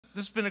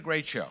has been a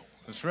great show.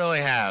 This really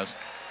has.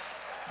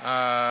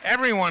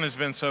 Everyone has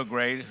been so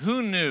great.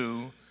 Who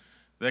knew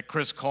that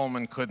Chris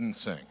Coleman couldn't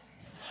sing?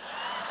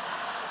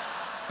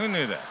 Who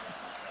knew that?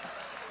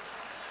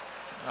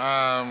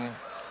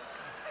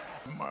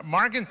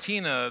 Mark and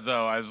Tina,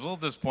 though, I was a little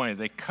disappointed.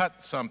 They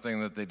cut something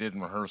that they did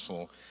in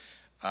rehearsal.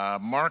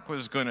 Mark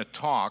was going to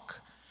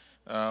talk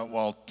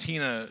while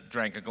Tina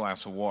drank a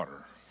glass of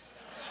water.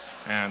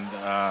 And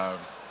I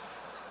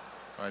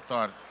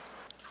thought,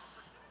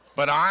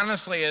 but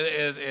honestly,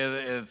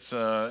 it's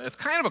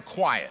kind of a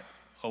quiet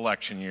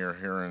election year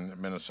here in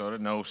Minnesota.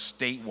 No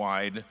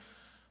statewide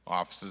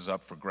offices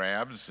up for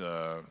grabs.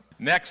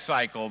 Next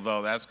cycle,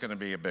 though, that's going to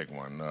be a big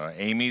one.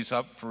 Amy's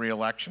up for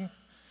re-election,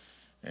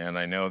 and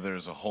I know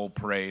there's a whole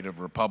parade of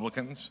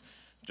Republicans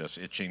just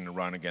itching to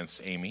run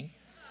against Amy.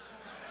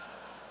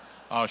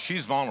 Oh,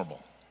 she's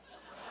vulnerable.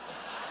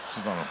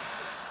 She's vulnerable.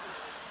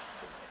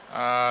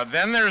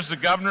 Then there's the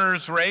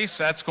governor's race.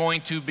 That's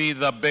going to be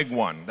the big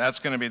one. That's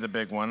going to be the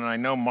big one. And I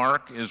know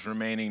Mark is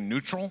remaining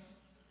neutral.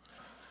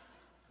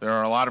 There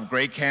are a lot of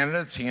great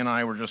candidates. He and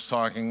I were just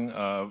talking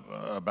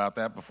about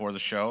that before the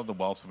show, the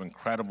wealth of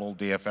incredible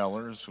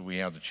DFLers who we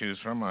have to choose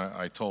from.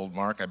 I told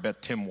Mark, I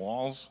bet Tim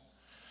Walz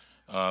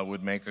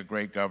would make a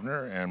great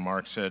governor. And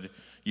Mark said,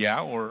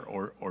 yeah,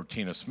 or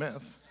Tina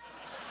Smith.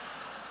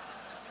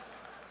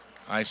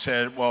 I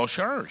said, well,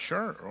 sure.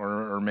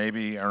 Or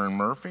maybe Erin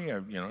Murphy.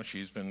 You know,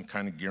 she's been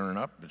kind of gearing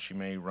up, but she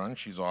may run.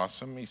 She's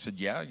awesome. He said,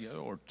 yeah,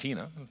 or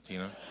Tina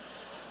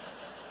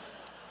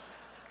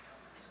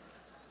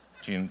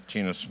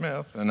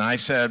Smith. And I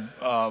said,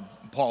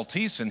 Paul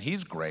Thiessen,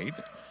 he's great.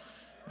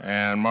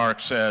 And Mark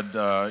said,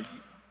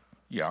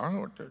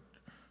 yeah,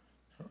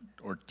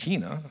 or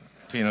Tina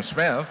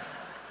Smith.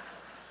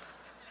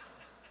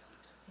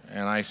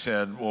 And I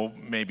said, well,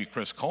 maybe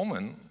Chris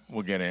Coleman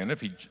will get in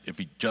if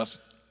he just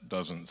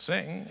doesn't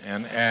sing.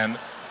 And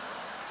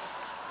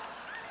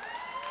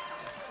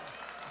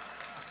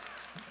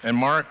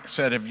Mark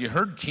said, have you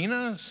heard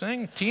Tina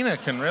sing? Tina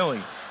can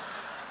really.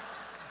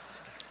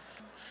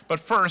 But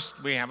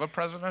first, we have a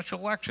presidential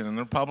election, and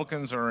the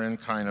Republicans are in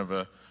kind of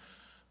a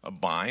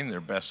bind.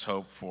 Their best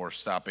hope for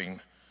stopping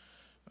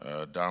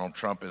Donald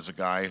Trump is a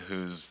guy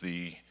who's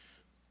the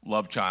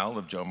love child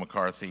of Joe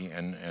McCarthy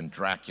and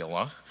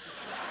Dracula.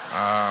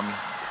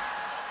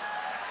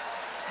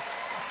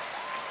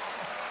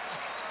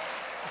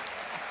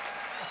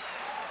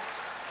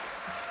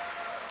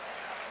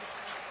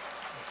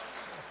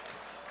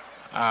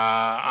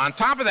 On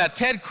top of that,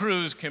 Ted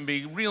Cruz can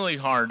be really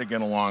hard to get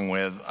along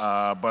with,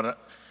 but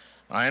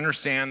I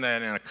understand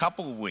that in a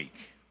couple of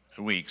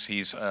weeks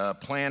he's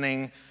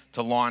planning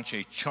to launch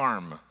a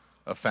charm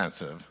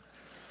offensive.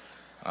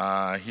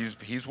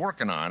 He's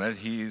working on it.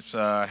 He's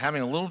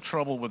having a little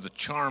trouble with the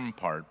charm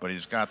part, but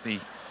he's got the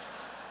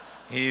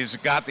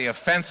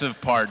offensive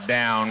part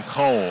down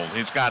cold.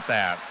 He's got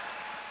that.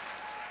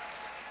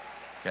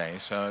 Okay,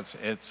 so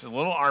it's a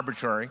little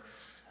arbitrary.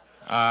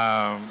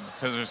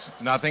 Because there's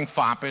nothing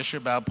foppish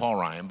about Paul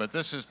Ryan, but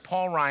this is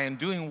Paul Ryan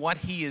doing what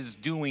he is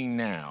doing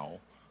now,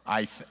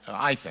 I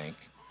think,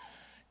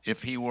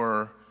 if he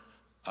were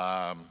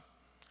an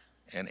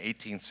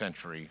 18th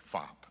century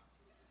fop.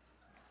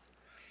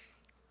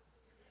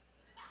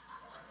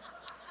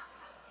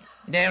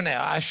 No,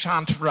 I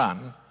shan't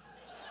run.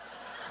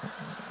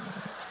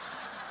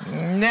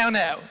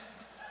 No.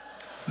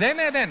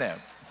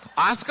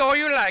 Ask all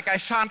you like, I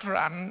shan't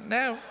run.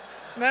 No.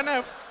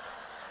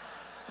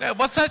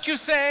 What's that you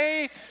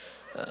say?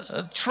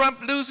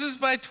 Trump loses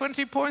by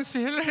 20 points to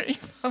Hillary?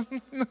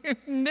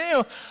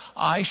 No,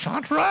 I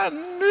shan't run.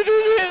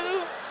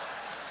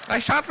 I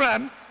shan't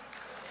run.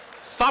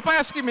 Stop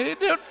asking me.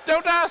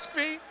 Don't ask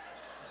me.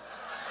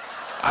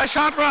 I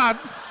shan't run.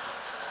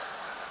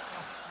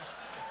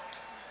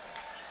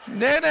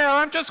 No,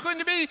 I'm going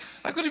to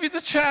be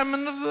the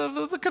chairman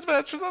of the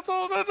convention. That's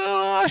all. No,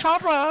 I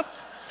shan't run.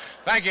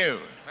 Thank you.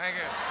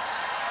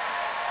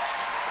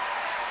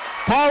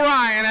 Paul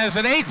Ryan as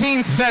an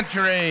 18th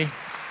century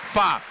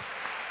fop.